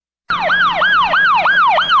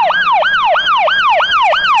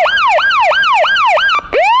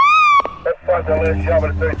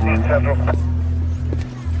Bravo 13 Central.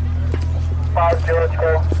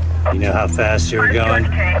 502. You know how fast you were going?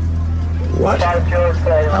 What?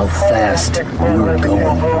 How fast you were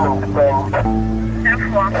going?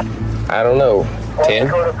 I don't know.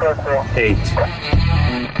 10? 8.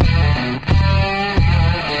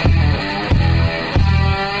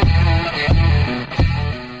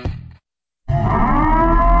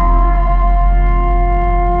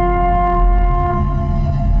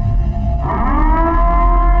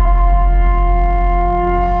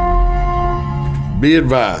 Be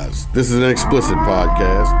advised, this is an explicit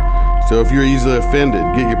podcast, so if you're easily offended,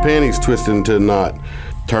 get your panties twisted into a knot.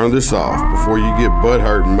 Turn this off before you get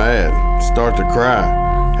butthurt and mad, start to cry,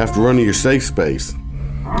 have to run to your safe space.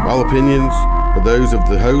 All opinions are those of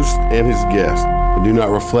the host and his guest, and do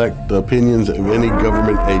not reflect the opinions of any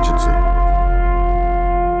government agency.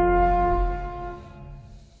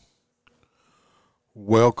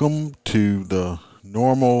 Welcome to the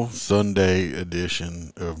normal Sunday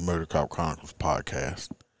edition of Motor Cop Chronicles podcast.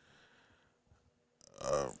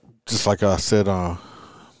 Just like I said, I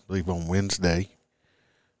believe on Wednesday,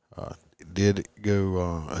 did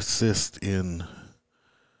go assist in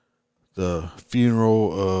the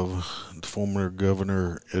funeral of the former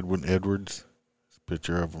Governor Edwin Edwards. There's a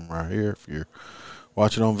picture of him right here. If you're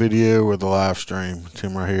watching on video or the live stream, it's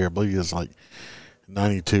him right here. I believe he's like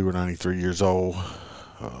 92 or 93 years old.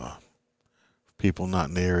 People not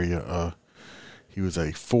in the area, he was a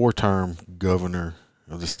 4-term governor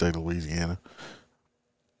of the state of Louisiana.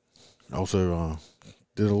 Also,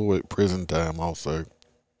 did a little bit of prison time also.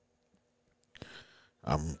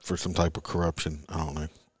 For some type of corruption, I don't know.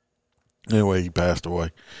 Anyway, he passed away.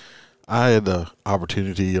 I had the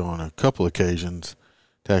opportunity on a couple occasions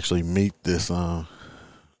to actually meet this man,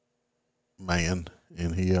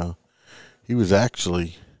 and he was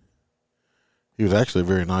actually a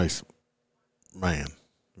very nice man,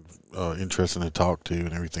 interesting to talk to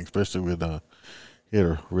and everything, especially with he had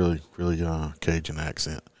a really Cajun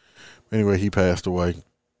accent. Anyway, he passed away.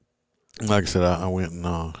 Like I said, I went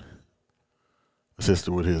and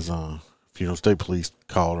assisted with his funeral. State police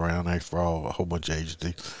called around, asked for a whole bunch of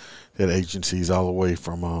agencies. They had agencies all the way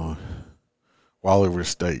from all over the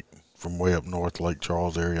state, from way up north, Lake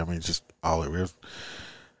Charles area. I mean, just all over.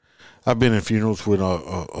 I've been in funerals with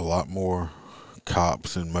a lot more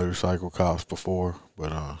cops and motorcycle cops before,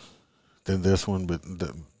 but than this one. But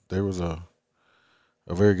there was a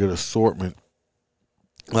very good assortment.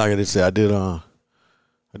 Like I did say, I did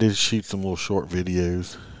shoot some little short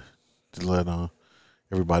videos to let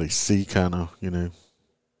everybody see kind of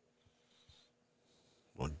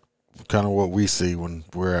what we see when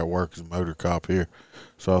we're at work as a motor cop here.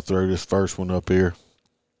 So I'll throw this first one up here.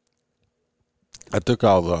 I took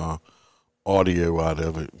all the audio out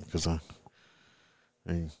of it because I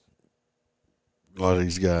mean, a lot of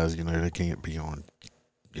these guys, they can't be on,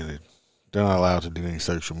 they're not allowed to do any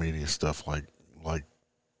social media stuff like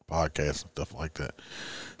podcasts and stuff like that.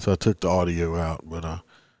 So I took the audio out, but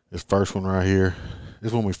this first one right here,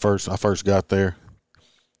 this is when I first got there.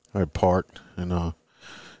 I had parked, and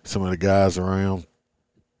some of the guys around,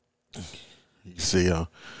 you see,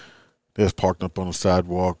 they was parked up on the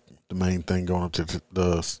sidewalk, the main thing going up to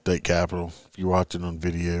the state capitol. If you're watching on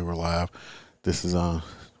video or live, this is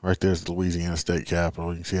right there's the Louisiana State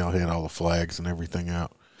Capitol. You can see how I had all the flags and everything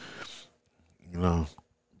out.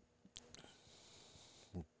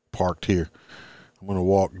 Parked here. I'm gonna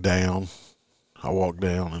walk down. I walk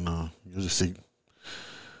down and you'll just see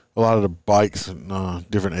a lot of the bikes and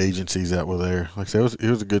different agencies that were there. Like I said,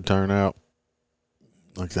 it was a good turnout.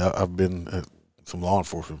 Like I said, I've been at some law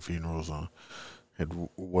enforcement funerals. Had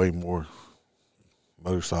way more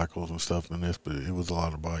motorcycles and stuff than this, but it was a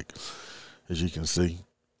lot of bikes, as you can see.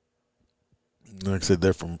 Like I said,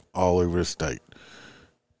 they're from all over the state.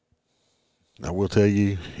 I will tell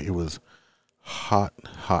you, it was hot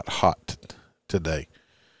today.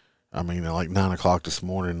 I mean, at like 9 o'clock this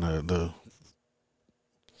morning, the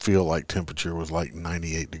feel like temperature was like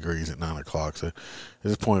 98 degrees at 9 o'clock. So at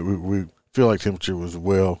this point, we feel like temperature was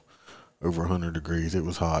well over 100 degrees. It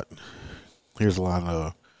was hot. Here's a line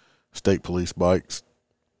of state police bikes.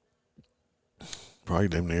 Probably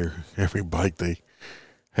damn near every bike they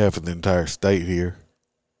have in the entire state here.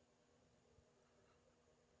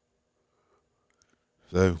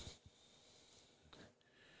 So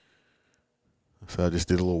I just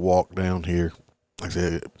did a little walk down here. Like I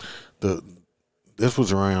said, this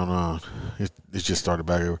was around, it just started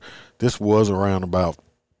back over. This was around about,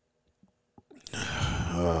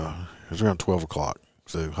 it was around 12 o'clock.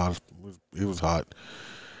 So hot, it was hot.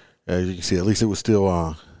 As you can see, at least it was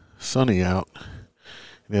still sunny out.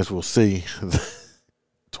 And as we'll see,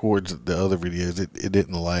 towards the other videos, it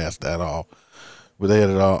didn't last at all. But they had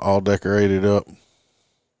it all decorated up.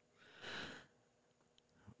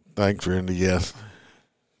 Thanks, Randy. Yes.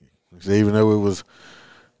 Even though it was,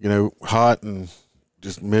 hot and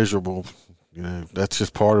just miserable, that's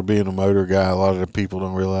just part of being a motor guy. A lot of the people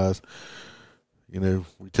don't realize. We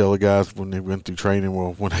tell the guys when they went through training,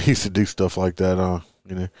 well, when I used to do stuff like that, you're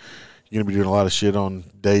going to be doing a lot of shit on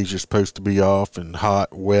days you're supposed to be off and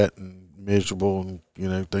hot, wet, and miserable, and,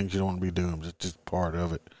 things you don't want to be doing. It's just part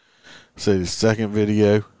of it. So the second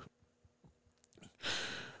video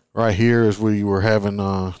right here is we were having,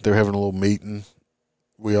 they're having a little meeting.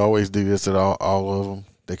 We always do this at all of them.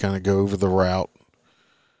 They kind of go over the route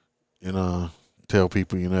and tell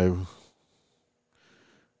people,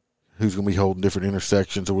 who's going to be holding different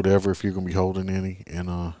intersections or whatever, if you're going to be holding any.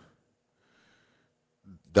 And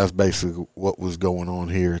that's basically what was going on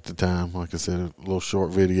here at the time. Like I said, a little short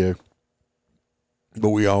video.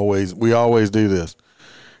 But we always do this.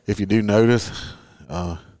 If you do notice,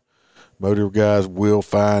 motor guys will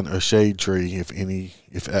find a shade tree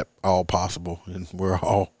if at all possible. And we're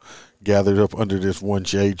all gathered up under this one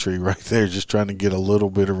shade tree right there, just trying to get a little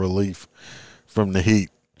bit of relief from the heat.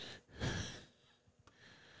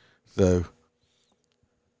 So,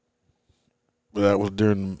 but that was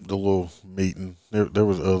during the little meeting. There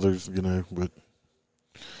was others, but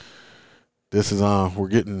this is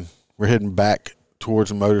we're heading back towards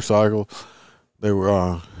the motorcycle. They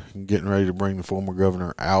were getting ready to bring the former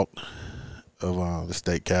governor out of the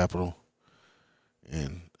state capitol,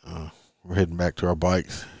 and we're heading back to our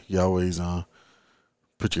bikes. You always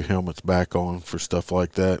put your helmets back on for stuff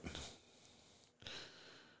like that.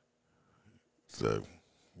 So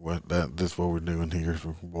this is what we're doing here. Is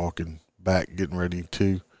we're walking back, getting ready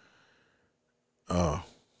to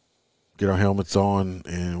get our helmets on,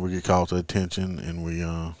 and we get called to attention, and we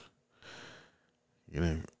I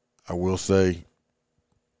will say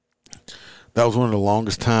that was one of the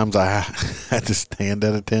longest times I had to stand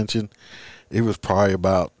at attention. It was probably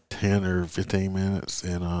about 10 or 15 minutes,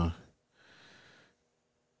 and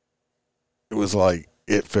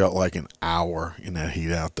it felt like an hour in that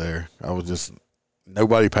heat out there.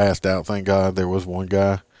 Nobody passed out, thank God. There was one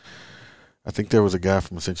guy. I think there was a guy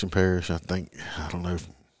from Ascension Parish. I don't know if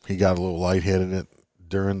he got a little lightheaded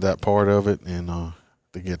during that part of it, and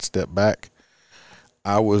they get stepped back.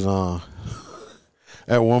 I was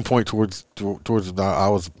at one point towards I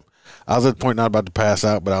was at the point not about to pass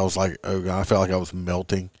out, but I was like, oh God, I felt like I was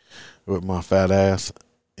melting with my fat ass,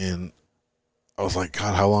 and I was like,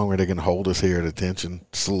 God, how long are they going to hold us here at attention,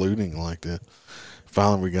 saluting like that?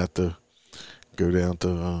 Finally, we got to go down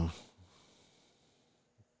to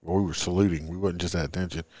we were saluting. We wasn't just at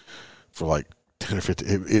attention for like 10 or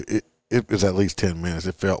 15. It was at least 10 minutes.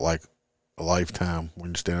 It felt like a lifetime when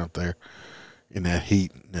you stand out there in that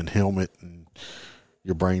heat and helmet, and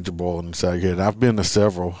your brains are boiling inside your head. I've been to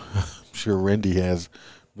several. I'm sure Randy has,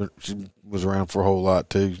 but she was around for a whole lot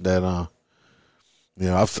too. That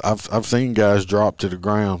I've seen guys drop to the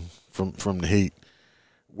ground from the heat.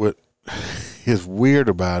 What is weird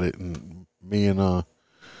about it, and me and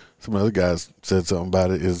some other guys said something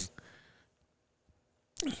about it, is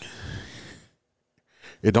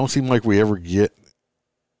it don't seem like we ever get,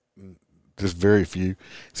 just very few.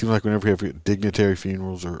 It seems like whenever we have dignitary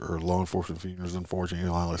funerals or law enforcement funerals, unfortunately,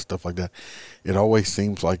 all that stuff like that, it always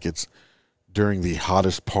seems like it's during the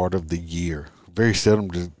hottest part of the year. Very seldom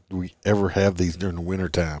do we ever have these during the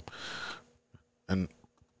wintertime. And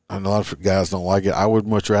a lot of guys don't like it. I would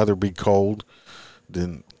much rather be cold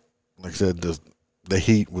than, like I said, the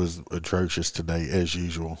heat was atrocious today, as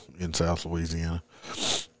usual, in South Louisiana.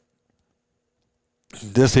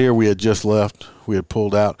 This here we had just left. We had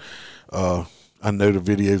pulled out. I know the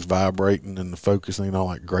video's vibrating and the focus ain't all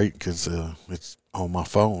that great because it's on my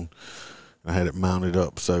phone. I had it mounted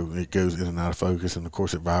up so it goes in and out of focus, and of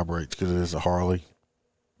course it vibrates because it is a Harley.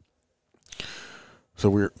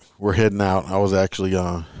 So we're heading out. I was actually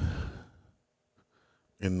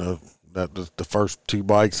in the first two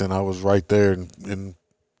bikes, and I was right there in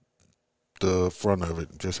the front of it.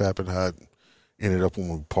 It just happened how it ended up when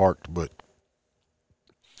we parked, but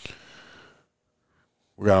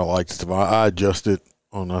we got a light stuff. I adjusted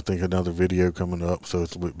on, I think, another video coming up, so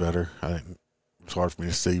it's a bit better. It's hard for me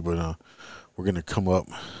to see, but we're going to come up.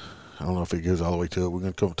 I don't know if it goes all the way to it. We're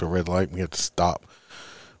going to come up to a red light, and we have to stop,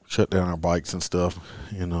 shut down our bikes and stuff.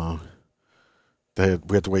 And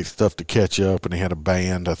we had to wait stuff to catch up, and they had a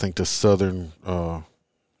band. I think the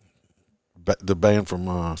band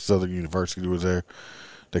from Southern University was there.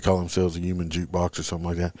 They call themselves a Human Jukebox or something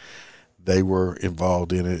like that. They were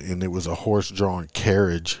involved in it, and it was a horse-drawn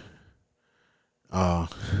carriage.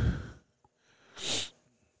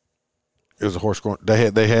 it was a horse going.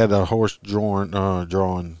 They had a horse drawing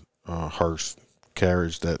hearse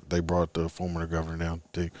carriage that they brought the former governor down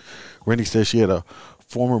to. Wendy said she had a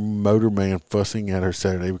former motorman fussing at her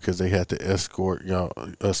Saturday because they had to escort y'all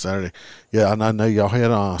Saturday. Yeah, and I know y'all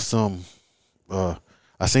had some.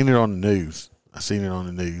 I seen it on the news.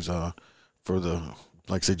 For the,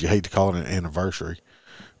 like I said, you hate to call it an anniversary,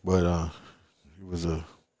 but it was a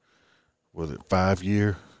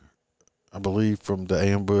 5-year, I believe, from the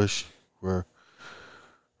ambush where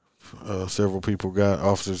several people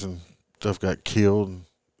officers and stuff got killed,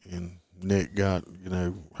 and Nick got,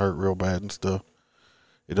 hurt real bad and stuff.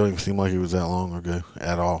 It don't even seem like it was that long ago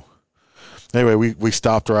at all. Anyway, we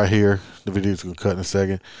stopped right here. The video's gonna cut in a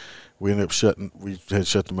second. We ended up we had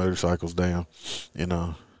shut the motorcycles down,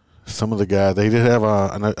 and some of the guys, they did have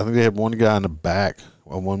I think they had one guy in the back,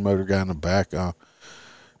 one motor guy in the back.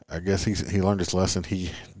 I guess he learned his lesson.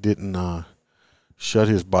 He didn't shut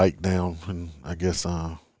his bike down, and I guess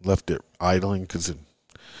left it idling because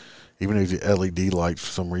even though the LED lights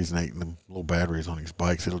for some reason ate them little batteries on his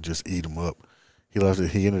bikes, it'll just eat them up. He left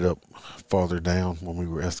it. He ended up farther down when we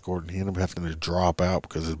were escorting. He ended up having to drop out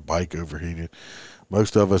because his bike overheated.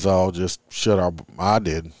 Most of us all just I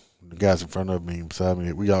did. The guys in front of me and beside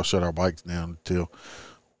me, we all shut our bikes down until,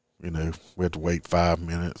 we had to wait 5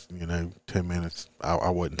 minutes, 10 minutes. I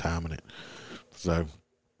wasn't timing it. So,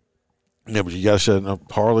 yeah, but you got to shut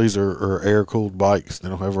up. Harleys are air-cooled bikes. They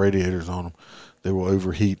don't have radiators on them. They will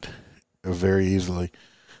overheat very easily.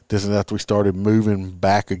 This is after we started moving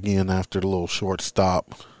back again after the little short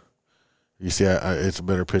stop. You see, it's a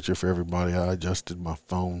better picture for everybody. I adjusted my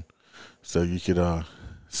phone so you could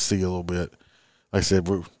see a little bit. Like I said,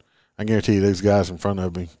 I guarantee you those guys in front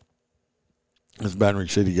of me, those Baton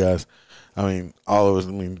Rouge City guys, all of us,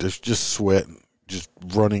 there's just sweat just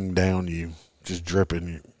running down you, just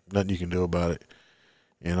dripping. Nothing you can do about it.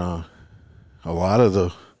 And a lot of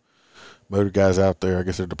the motor guys out there, I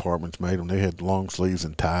guess their departments made them. They had long sleeves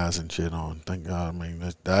and ties and shit on. Thank God.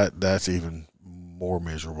 That's even more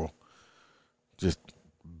miserable. Just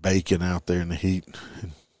baking out there in the heat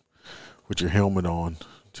with your helmet on,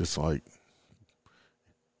 just like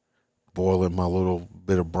boiling my little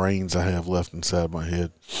bit of brains I have left inside my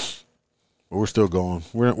head. But we're still going.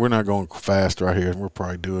 We're not going fast right here. We're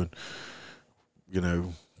probably doing,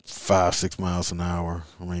 5-6 miles an hour.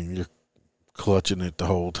 You're clutching it the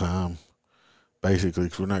whole time. Basically,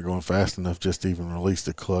 because we're not going fast enough just to even release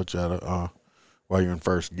the clutch out of while you're in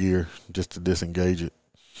first gear, just to disengage it.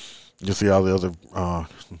 You see all the other,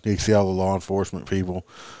 you see all the law enforcement people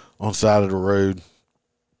on the side of the road.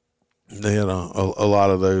 They had a lot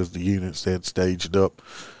of those, the units they had staged up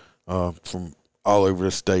from all over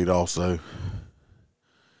the state also.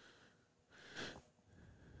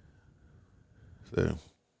 So,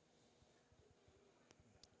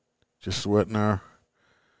 just sweating our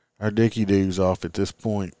dicky doos off at this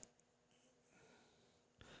point.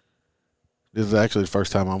 This is actually the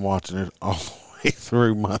first time I'm watching it all the way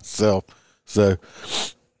through myself. So,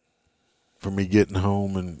 for me getting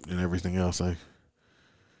home and everything else, at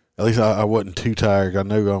least I wasn't too tired. I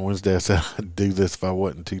know on Wednesday I said I'd do this if I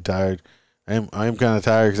wasn't too tired. I am kind of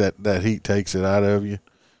tired because that heat takes it out of you.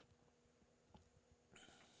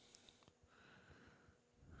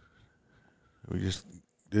 We just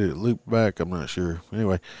did it loop back? I'm not sure.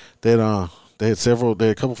 Anyway, they had a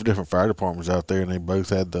couple of different fire departments out there, and they both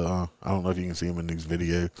had the I don't know if you can see them in these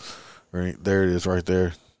videos. There it is right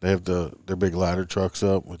there. They have their big ladder trucks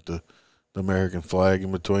up with the American flag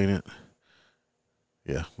in between it.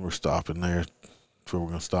 Yeah, we're stopping there. That's where we're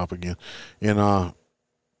gonna stop again. And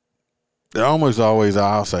it almost always,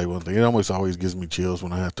 I'll say one thing, it almost always gives me chills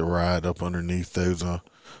when I have to ride up underneath those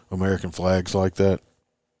American flags like that.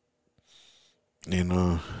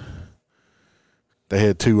 And they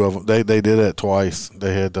had 2 of them. They did that twice.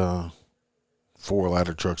 They had 4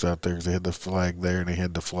 ladder trucks out there because they had the flag there and they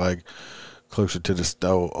had the flag closer to the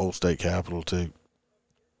old state capitol too.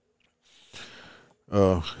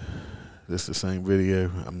 This the same video?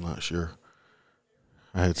 I'm not sure.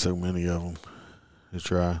 I had so many of them to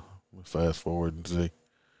try. Let's fast forward and see.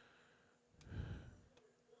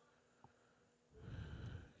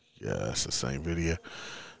 Yeah, that's the same video.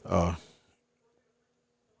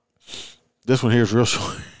 This one here is real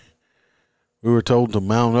short. We were told to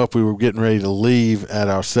mount up. We were getting ready to leave at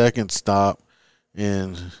our second stop,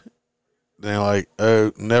 and they're like,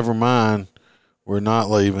 "Oh, never mind. We're not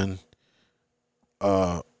leaving."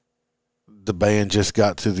 The band just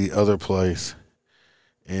got to the other place,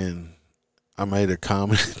 and I made a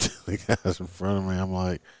comment to the guys in front of me. I'm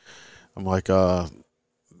like,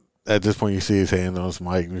 at this point, you see his hand on his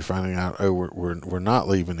mic, and we're finding out, we're not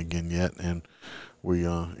leaving again yet, and we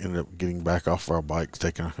ended up getting back off our bikes,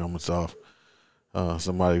 taking our helmets off.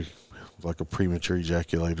 Somebody was like a premature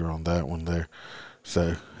ejaculator on that one there. So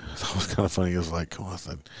it was kind of funny. It was like, come on,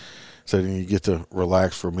 so then you get to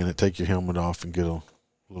relax for a minute, take your helmet off, and get a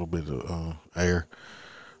little bit of air.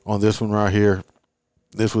 On this one right here,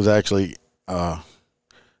 this was actually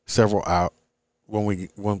several out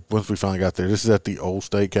once we finally got there. This is at the old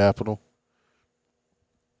state capitol,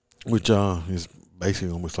 which is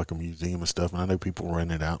basically almost like a museum and stuff. And I know people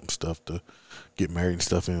rent it out and stuff to get married and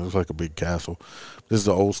stuff in. It looks like a big castle. This is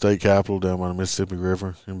the old state capitol down by the Mississippi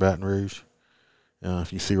River in Baton Rouge.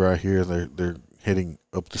 If you see right here, they're heading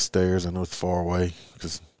up the stairs. I know it's far away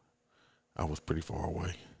because I was pretty far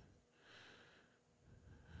away.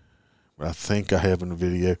 But I think I have in the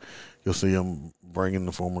video, you'll see them bringing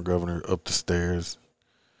the former governor up the stairs.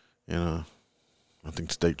 And I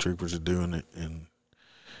think state troopers are doing it. And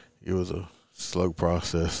it was a slow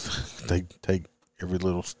process. They take every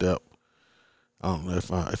little step. I don't know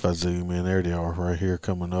if I zoom in. There they are right here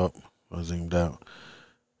coming up. I zoomed out.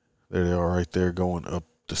 There they are right there going up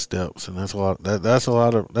the steps. And that's a lot. That's a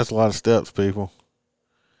lot of steps, people.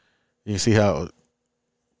 You see how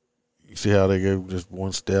they go just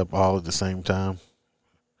one step all at the same time?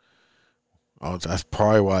 That's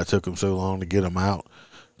probably why it took them so long to get them out,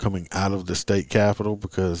 coming out of the state capitol,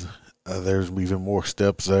 because there's even more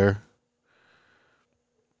steps there.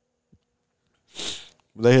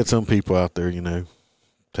 They had some people out there,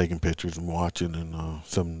 taking pictures and watching, and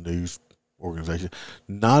some news organization.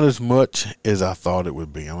 Not as much as I thought it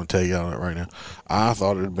would be. I'm going to tell you that right now. I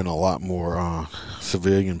thought it had been a lot more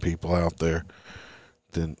civilian people out there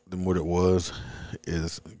than what it was,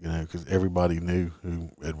 because everybody knew who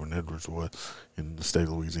Edwin Edwards was in the state of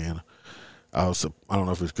Louisiana. I don't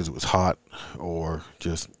know if it's because it was hot or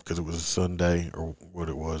just because it was a Sunday or what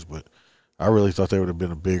it was, but I really thought there would have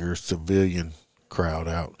been a bigger civilian crowd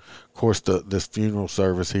out. Of course, this funeral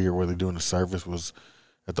service here where they're doing the service was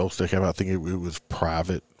at the old state capitol. I think it was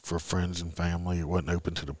private for friends and family. It wasn't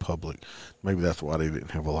open to the public. Maybe that's why they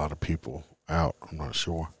didn't have a lot of people out. I'm not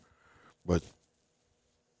sure, but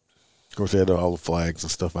of course, they had all the flags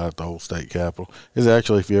and stuff out at the whole state capitol. It's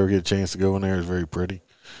actually, if you ever get a chance to go in there, it's very pretty.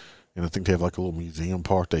 And I think they have like a little museum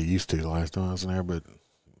part. They used to the last time I was in there, but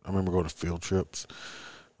I remember going to field trips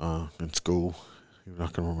in school. You're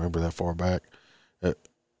not going to remember that far back. But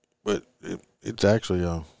it's actually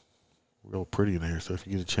real pretty in there. So if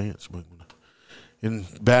you get a chance, but in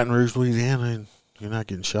Baton Rouge, Louisiana, and you're not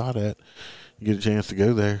getting shot at, you get a chance to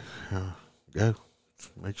go there, go.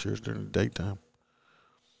 Make sure it's during the daytime.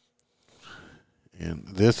 And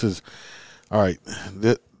this is, all right,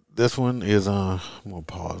 this one is, I'm going to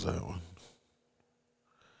pause that one.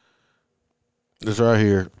 This right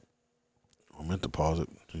here, I meant to pause it.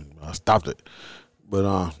 I stopped it.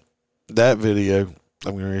 But that video,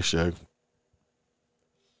 I'm going to show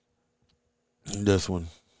this one.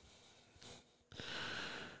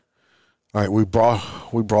 All right, we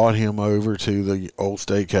brought him over to the old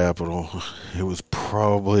state capitol. It was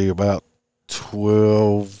probably about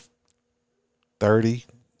 12:30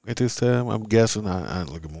 at this time. I'm guessing. I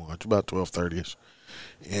didn't look at my watch. About 12:30ish,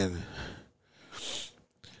 and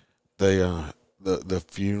they the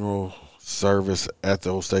funeral service at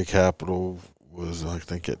the old state capitol was, I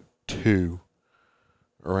think, at 2,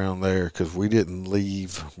 around there, because we didn't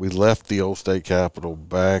leave. We left the old state capitol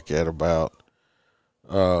back at about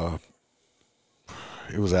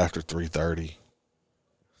it was after 3:30,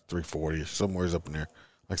 3:40, somewhere's up in there.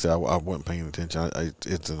 Like I said, I wasn't paying attention.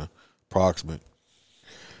 It's an approximate.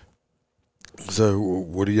 So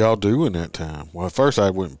what do y'all do in that time? Well, at first I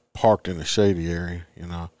went and parked in a shady area.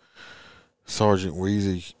 Sergeant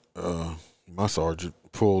Weezy, my sergeant,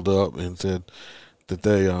 pulled up and said that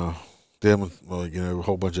they, a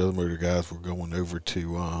whole bunch of other motor guys were going over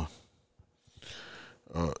to,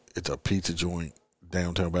 it's a pizza joint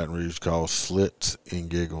downtown Baton Rouge called Slits and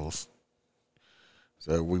Giggles.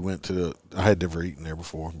 So we went to I had never eaten there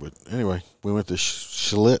before, but anyway, we went to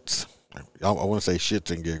Schlitz. I want to say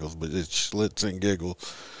Shits and Giggles, but it's Schlitz and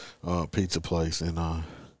Giggles pizza place. And, of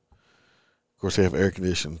course, they have air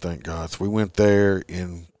conditioning, thank God. So we went there,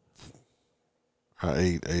 and I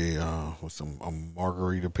ate a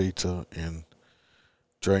margarita pizza and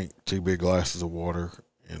drank 2 big glasses of water,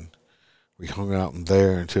 and we hung out in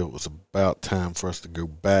there until it was about time for us to go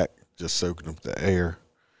back, just soaking up the air.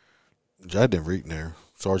 I'd never eaten there.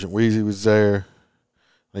 Sergeant Weezy was there.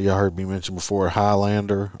 Y'all heard me mention before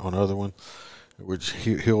Highlander on the other one, which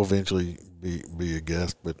he'll eventually be a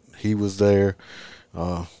guest, but he was there.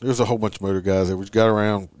 There was a whole bunch of motor guys there. We got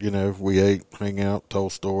around, we ate, hang out,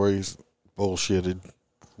 told stories, bullshitted,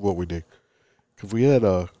 what we did. Because we had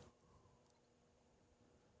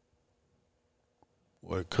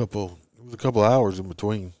a couple hours in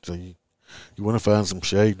between, so you want to find some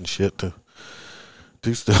shade and shit to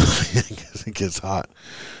do stuff because it gets hot.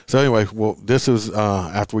 So anyway, well, this was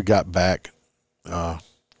after we got back. It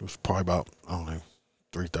was probably about, I don't know,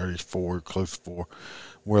 3:30, 4, close to 4.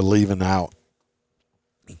 We're leaving out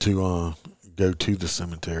to go to the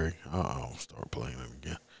cemetery. I'll start playing it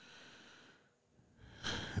again.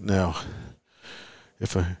 Now,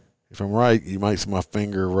 if I'm right, you might see my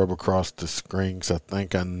finger rub across the screen, because I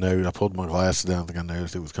think I pulled my glasses down. I think I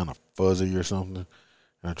noticed it was kind of fuzzy or something,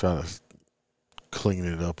 and I tried to clean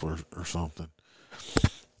it up or something.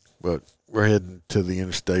 But we're heading to the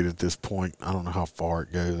interstate at this point. I don't know how far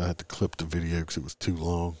it goes. I had to clip the video because it was too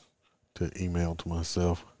long to email to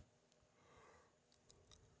myself.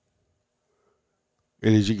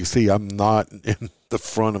 And as you can see, I'm not in the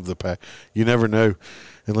front of the pack. You never know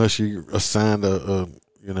unless you assigned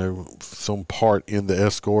some part in the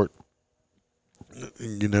escort.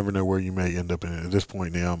 You never know where you may end up in it. At this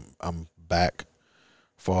point now, I'm back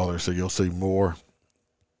farther, so you'll see more.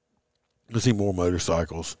 You'll see more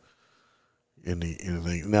motorcycles in the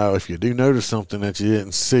thing. Now, if you do notice something that you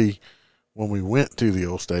didn't see when we went to the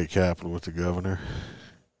old state capitol with the governor,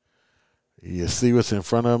 you see what's in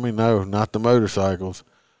front of me? No, not the motorcycles.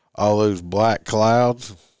 All those black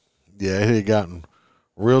clouds. Yeah, it had gotten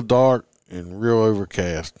real dark and real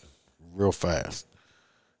overcast real fast.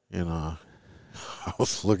 And I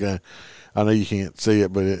was looking, I know you can't see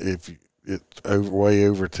it, but if it's way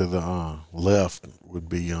over to the left would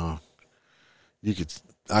be, I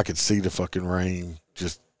could see the fucking rain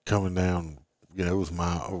just coming down. You know, it was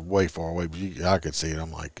way far away, but I could see it.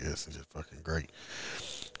 I'm like, this is just fucking great.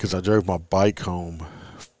 Because I drove my bike home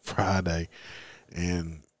Friday,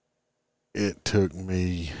 and it took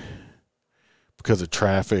me, because of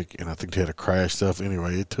traffic, and I think they had a crash stuff.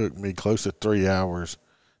 Anyway, it took me close to 3 hours.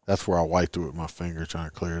 That's where I wiped it with my finger trying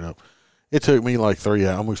to clear it up. It took me like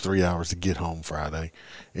almost 3 hours to get home Friday,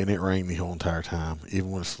 and it rained the whole entire time, even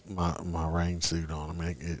with my rain suit on. I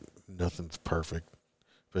mean, nothing's perfect,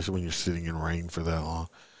 especially when you're sitting in rain for that long.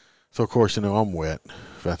 So, of course, I'm wet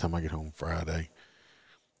by the time I get home Friday.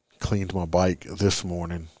 Cleaned my bike this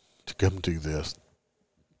morning to come do this,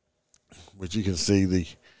 but you can see the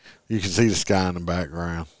sky in the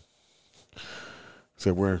background.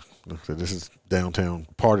 So this is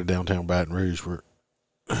part of downtown Baton Rouge. We're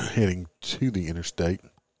heading to the interstate.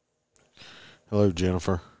 Hello,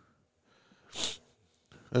 Jennifer.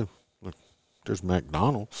 Oh, look, there's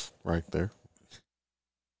McDonald's right there.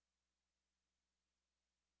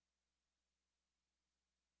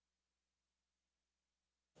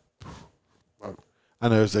 I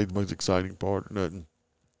know it's the most exciting part or nothing.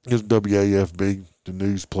 It's WAFB, the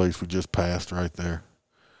news place we just passed right there.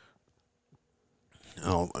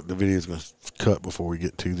 Oh, the video's going to cut before we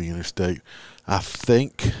get to the interstate. I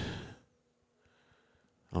think,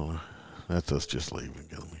 that's us just leaving.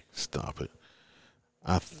 Let me stop it.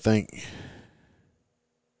 I think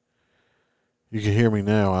you can hear me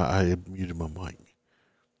now. I had muted my mic.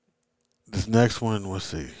 This next one, let's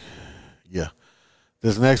see. Yeah.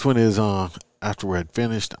 This next one is after we had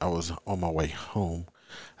finished, I was on my way home.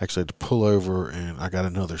 Actually, I had to pull over, and I got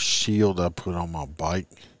another shield I put on my bike,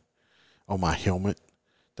 on my helmet,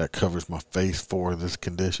 that covers my face for this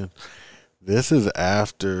condition. This is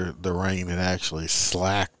after the rain had actually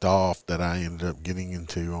slacked off that I ended up getting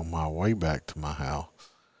into on my way back to my house.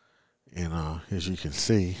 And as you can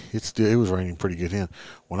see, it was raining pretty good in.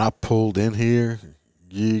 When I pulled in here,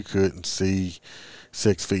 you couldn't see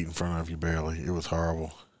 6 feet in front of you barely. It was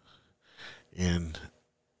horrible. And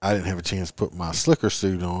I didn't have a chance to put my slicker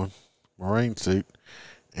suit on, my rain suit,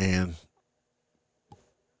 and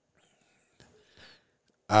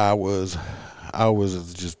I was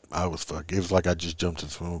fucked. It was like I just jumped in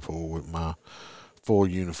the swimming pool with my full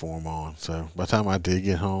uniform on. So by the time I did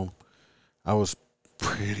get home, I was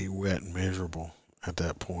pretty wet and miserable at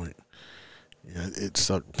that point. Yeah, it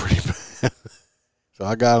sucked pretty bad. So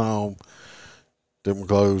I got home, took my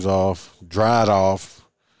clothes off, dried off,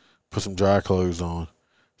 put some dry clothes on.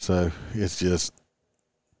 So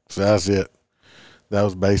so that's it. That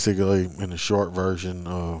was basically, in a short version,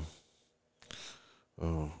 of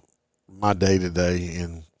my day to day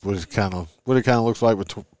and what it kind of looks like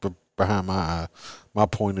behind my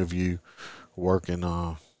point of view, working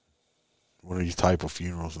one of these type of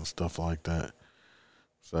funerals and stuff like that.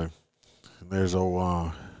 So there's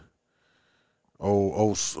old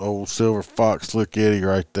Silver Fox Slick Eddie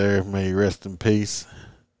right there. May he rest in peace.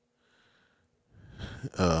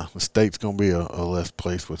 The state's gonna be a less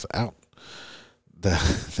place without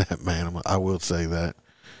that man. I will say that,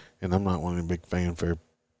 and I'm not one of the big fanfare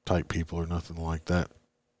type people or nothing like that.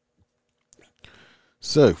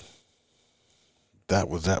 So that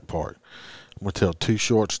was that part. I'm gonna tell 2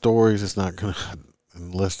 short stories. It's not gonna,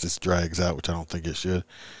 unless this drags out, which I don't think it should.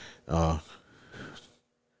 We're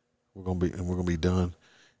gonna be done,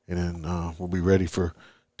 and then we'll be ready for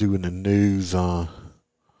doing the news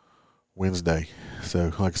Wednesday.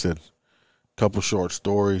 So, like I said, a couple short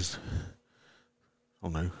stories. I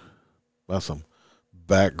don't know, about some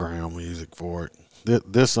background music for it.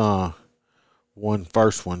 This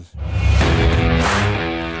first one,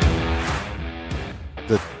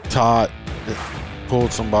 the tot that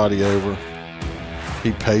pulled somebody over.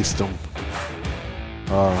 He paced them.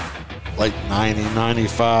 Like 90,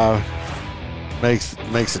 95,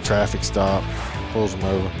 makes a traffic stop, pulls them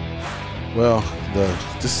over. Well,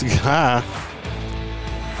 this guy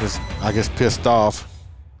is, I guess, pissed off.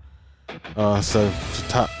 So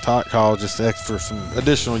Tot called, just asked for some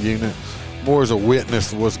additional unit, more as a witness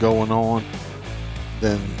to what's going on.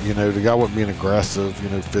 Then, the guy wasn't being aggressive,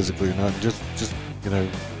 physically or nothing. Just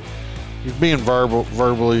he's being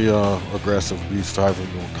verbally aggressive, abuse, however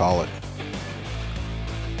you want to call it.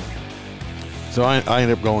 So I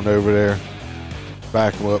ended up going over there,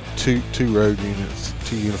 back him up, two road units,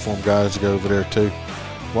 2 uniformed guys to go over there too.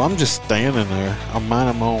 Well, I'm just standing there. I'm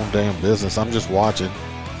minding my own damn business. I'm just watching.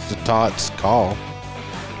 It's the Tot's call.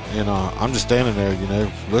 And I'm just standing there,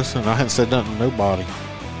 listen, I hadn't said nothing to nobody.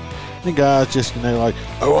 The guy's just, like,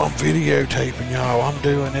 oh, I'm videotaping y'all. I'm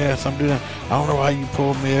doing this. I'm doing that. I don't know why you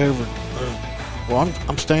pulled me over. Well,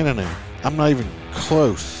 I'm standing there. I'm not even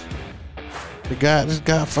close. This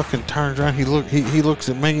guy fucking turns around. He looks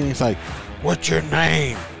at me and he's like, "What's your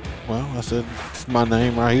name?" Well, I said, "It's my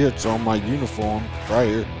name right here. It's on my uniform right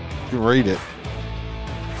here. You can read it."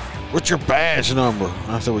 "What's your badge number?"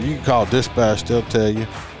 I said, "Well, you can call dispatch. They'll tell you."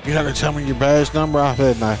 "You're not gonna tell me your badge number?" I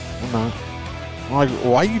said, "No, I'm not." I'm like,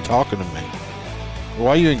 "Why are you talking to me?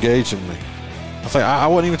 Why are you engaging me?" I said, I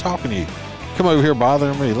wasn't even talking to you. Come over here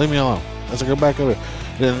bothering me. Leave me alone. I said, "Go back over there."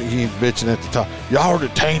 Then he's bitching at the top. "Y'all are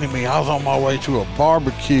detaining me. I was on my way to a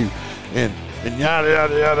barbecue and yada,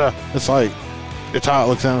 yada, yada." It's like, the top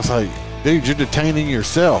looks down and it's like, "Dude, you're detaining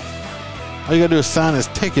yourself. All you gotta do is sign this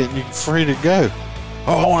ticket and you're free to go."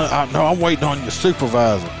 "Oh, no, I'm waiting on your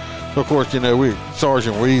supervisor." So, of course,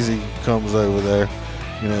 Sergeant Wheezy comes over there,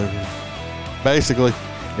 basically,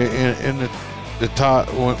 in the top,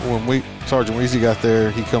 when Sergeant Wheezy got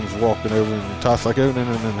there, he comes walking over and the top's like, "Oh,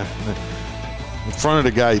 no. In front of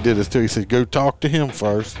the guy, he did this too. He said, "Go talk to him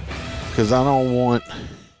first, because I don't want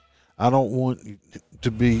to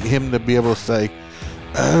be him to be able to say,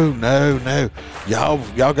 'Oh, no,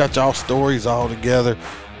 y'all got y'all stories all together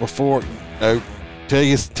before.'" No, tell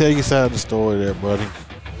your side of the story there, buddy.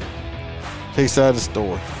 Tell your side of the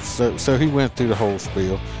story. So he went through the whole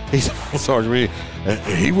spiel. He told Sergeant Reed,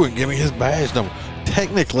 he wouldn't give me his badge number.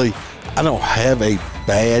 Technically, I don't have a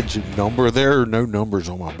badge number. There are no numbers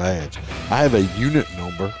on my badge. I have a unit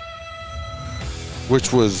number,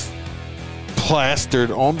 which was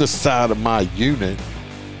plastered on the side of my unit.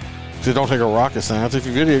 So don't take a rocket science. If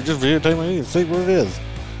you just videotape me and see what it is.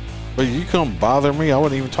 But you come bother me, I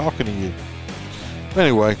wasn't even talking to you.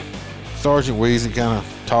 Anyway, Sergeant Wheezy kind of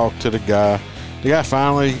talked to the guy. The guy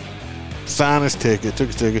finally signed his ticket, took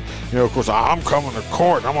his ticket. Of course, "I'm coming to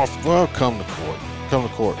court." Come to court. Come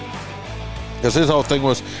to court. Because his whole thing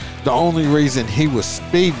was, the only reason he was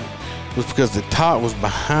speeding was because the tot was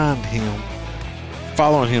behind him,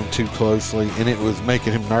 following him too closely, and it was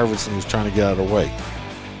making him nervous and he was trying to get out of the way.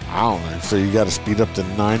 I don't know. So you got to speed up to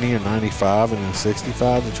 90 or 95 and then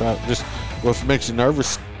 65 to try. If it makes you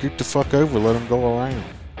nervous, scoot the fuck over, let him go around.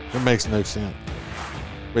 It makes no sense.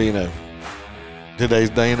 But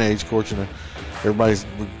today's day and age, of course, everybody's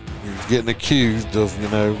getting accused of,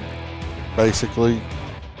 basically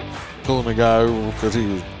pulling the guy over because he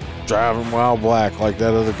was driving while black, like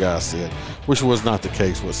that other guy said, which was not the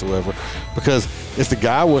case whatsoever. Because if the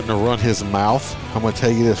guy wouldn't have run his mouth, I'm going to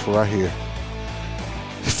tell you this right here.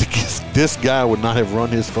 This guy would not have run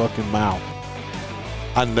his fucking mouth.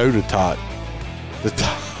 I know the tot.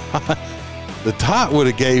 The tot would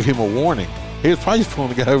have gave him a warning. He was probably just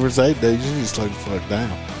pulling the guy over and say, "Hey, dude, you need to slow the fuck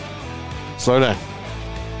down. Slow down."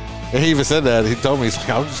 And he even said that. He told me, he's like,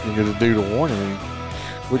 "I was just going to get a dude a warning." And he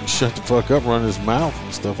wouldn't shut the fuck up, run his mouth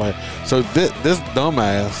and stuff like that. So this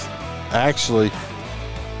dumbass actually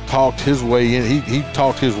talked his way in. He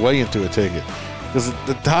talked his way into a ticket. Because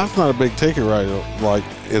the tot's not a big ticket, right? Like,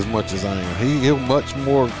 as much as I am. You're much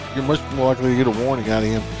more likely to get a warning out of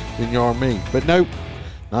him than you are me. But nope,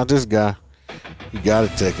 not this guy. He got a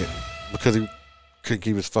ticket because he couldn't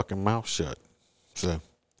keep his fucking mouth shut. So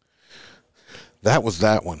that was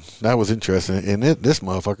that one. That was interesting. And this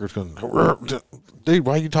motherfucker's going, "Dude,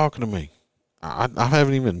 why are you talking to me?" I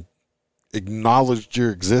haven't even acknowledged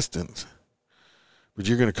your existence, but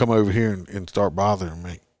you're going to come over here and start bothering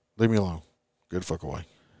me. Leave me alone. Get the fuck away.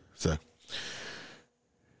 So,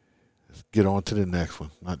 let's get on to the next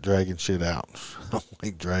one. Not dragging shit out. I don't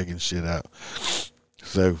like dragging shit out.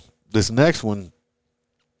 So, this next one,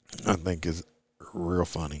 I think, is real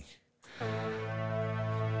funny.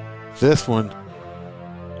 This was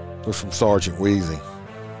from Sergeant Wheezy.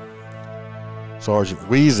 Sergeant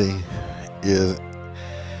Wheezy is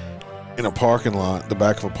in a parking lot, the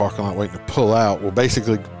back of a parking lot, waiting to pull out. Well,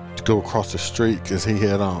 basically to go across the street because he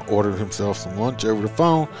had ordered himself some lunch over the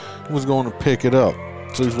phone and was going to pick it up.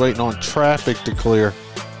 So he's waiting on traffic to clear.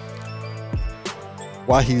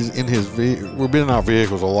 While he's in his vehicle, we've been in our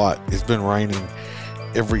vehicles a lot. It's been raining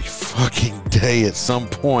every fucking day at some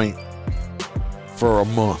point for a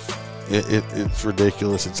month. It's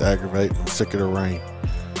ridiculous. It's aggravating. I'm sick of the rain.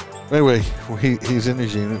 Anyway, he's in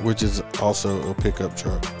his unit, which is also a pickup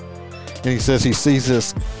truck. And he says he sees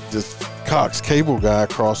this Cox cable guy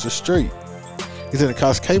across the street. He said the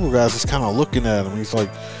Cox cable guy's just kind of looking at him. He's like,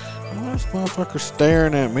 what's this motherfucker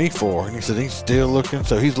staring at me for? And he said he's still looking.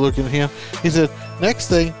 So he's looking at him. He said, next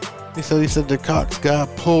thing, he said the Cox guy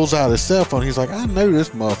pulls out his cell phone. He's like, I know this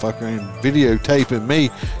motherfucker ain't videotaping me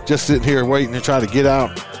just sitting here waiting to try to get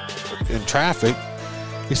out in traffic.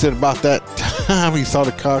 He said about that time he saw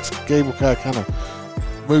the Cox cable guy kind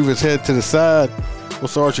of move his head to the side. Well,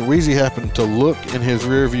 Sergeant Wheezy happened to look in his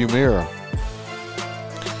rearview mirror.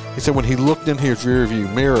 He said when he looked in his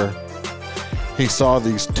rearview mirror, he saw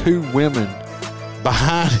these two women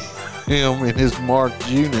behind him in his marked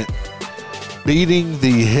unit beating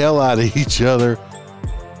the hell out of each other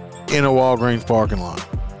in a Walgreens parking lot.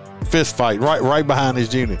 Fist fight right behind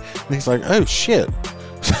his unit. And he's like, oh shit.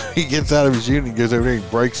 So he gets out of his unit and goes over there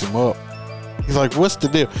and breaks him up. He's like, what's the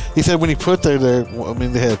deal? He said when he put there, I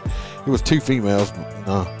mean, it was two females.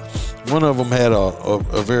 One of them had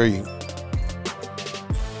a very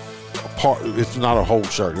it's not a whole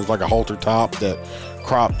shirt. It was like a halter top, that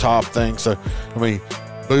crop top thing. So, I mean,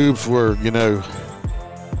 boobs were,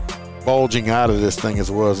 bulging out of this thing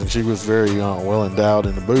as it was. And she was very well endowed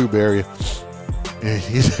in the boob area. And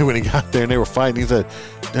he said when he got there and they were fighting, he said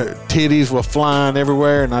their titties were flying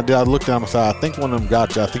everywhere. And I looked down the side. I think one of them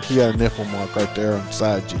got you. I think you got a nipple mark right there on the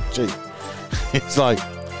side of your cheek.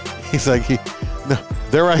 He's like, no,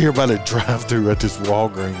 they're right here by the drive-thru at this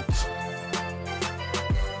Walgreens.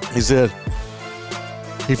 He said,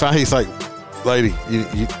 he's like, lady,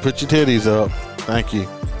 you put your titties up. Thank you.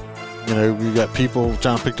 You got people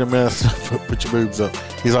trying to pick their mess up. Put your boobs up.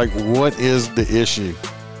 He's like, what is the issue?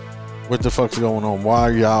 What the fuck's going on? Why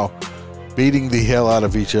are y'all beating the hell out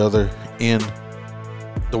of each other in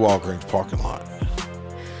the Walgreens parking lot?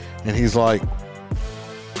 And he's like,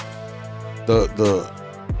 the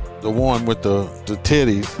one with the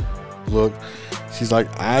titties, look, she's like,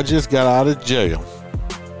 I just got out of jail.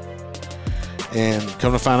 And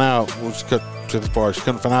come to find out, we'll just cut to this part,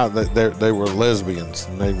 come to find out that they were lesbians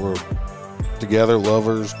and they were together,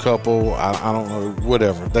 lovers, couple, I don't know,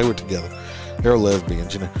 whatever. They were together. They were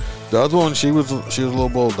lesbians, The other one, she was a little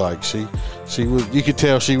bulldog. She was, you could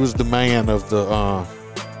tell she was the man of the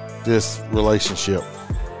this relationship.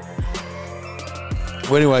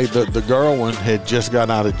 Well, anyway, the girl one had just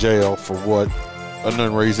gotten out of jail for what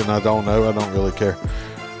unknown reason. I don't know. I don't really care.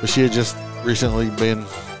 But she had just recently been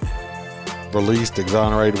released,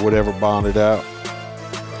 exonerated, whatever, bonded out.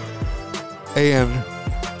 And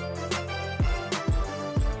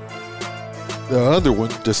the other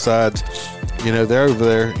one decides, they're over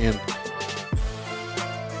there in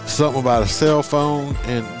something about a cell phone,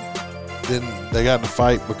 and then they got in a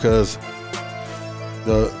fight because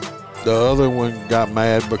the other one got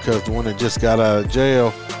mad because the one that just got out of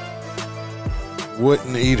jail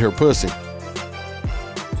wouldn't eat her pussy.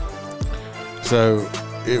 So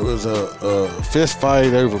it was a fist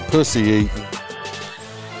fight over pussy eating.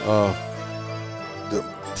 The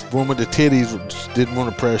woman with the titties didn't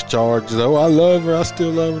want to press charges. Oh, I love her. I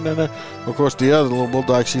still love her. Of course, the other little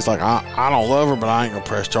bulldog, she's like, I don't love her, but I ain't going to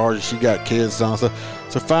press charges. She got kids and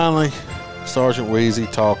stuff. So finally, Sergeant Wheezy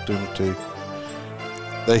talked them to.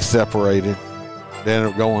 They separated. They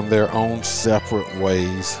ended up going their own separate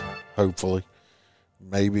ways, hopefully.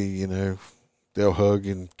 Maybe, they'll hug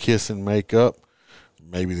and kiss and make up.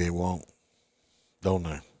 Maybe they won't. Don't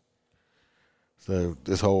know. So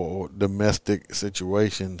this whole domestic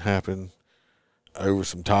situation happened over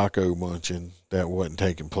some taco munching that wasn't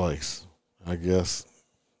taking place. I guess,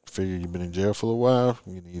 figure you've been in jail for a while,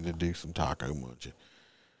 you need to do some taco munching.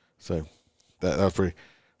 So that's pretty.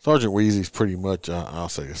 Sergeant Wheezy's pretty much, I'll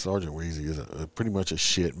say this, Sergeant Wheezy is pretty much a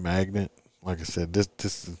shit magnet. Like I said, this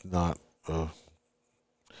is not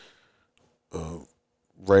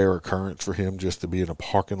rare occurrence for him just to be in a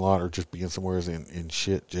parking lot or just being somewhere and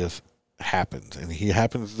shit just happens. And he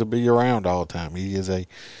happens to be around all the time. He is a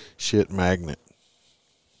shit magnet.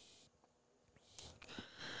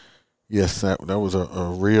 Yes, that was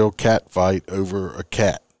a real cat fight over a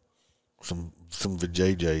cat. Some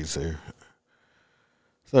vajayjays there.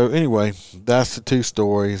 So anyway, that's the two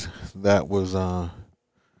stories. That was the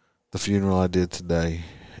funeral I did today.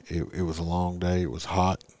 It was a long day. It was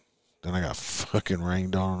hot. Then I got fucking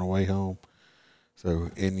rained on the way home. So,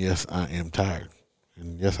 and yes, I am tired.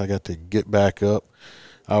 And yes, I got to get back up.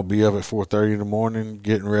 I'll be up at 4:30 in the morning,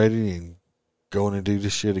 getting ready and going to do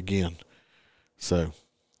this shit again. So,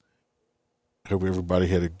 hope everybody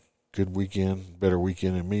had a good weekend, better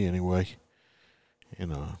weekend than me anyway.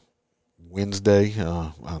 And Wednesday,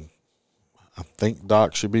 I think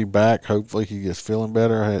Doc should be back. Hopefully he gets feeling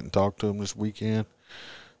better. I hadn't talked to him this weekend,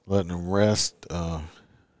 letting him rest.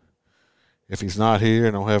 If he's not here,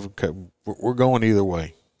 and we're going either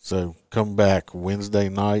way. So come back Wednesday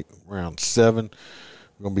night around 7.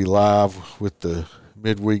 We're going to be live with the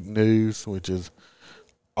midweek news, which is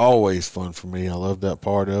always fun for me. I love that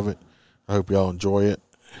part of it. I hope y'all enjoy it.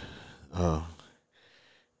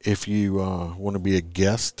 If you want to be a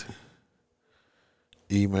guest,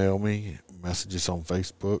 email me, messages on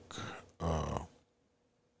Facebook.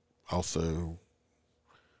 Also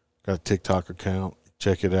got a TikTok account.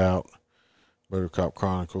 Check it out. Motor Cop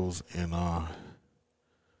Chronicles. And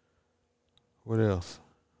what else?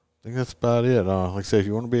 I think that's about it. Like I said, if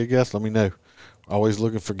you want to be a guest, let me know. Always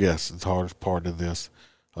looking for guests. It's the hardest part of this.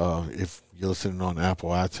 If you're listening on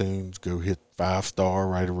Apple iTunes, go hit 5-star,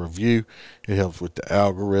 write a review. It helps with the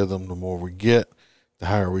algorithm. The more we get, the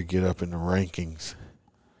higher we get up in the rankings.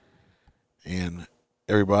 And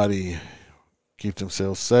everybody keep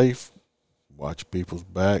themselves safe. Watch people's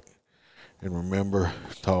back. And remember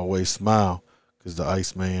to always smile, because the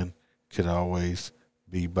Iceman could always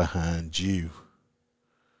be behind you.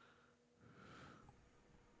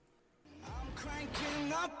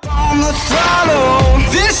 On the throttle,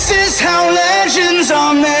 this is how legends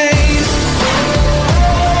are made.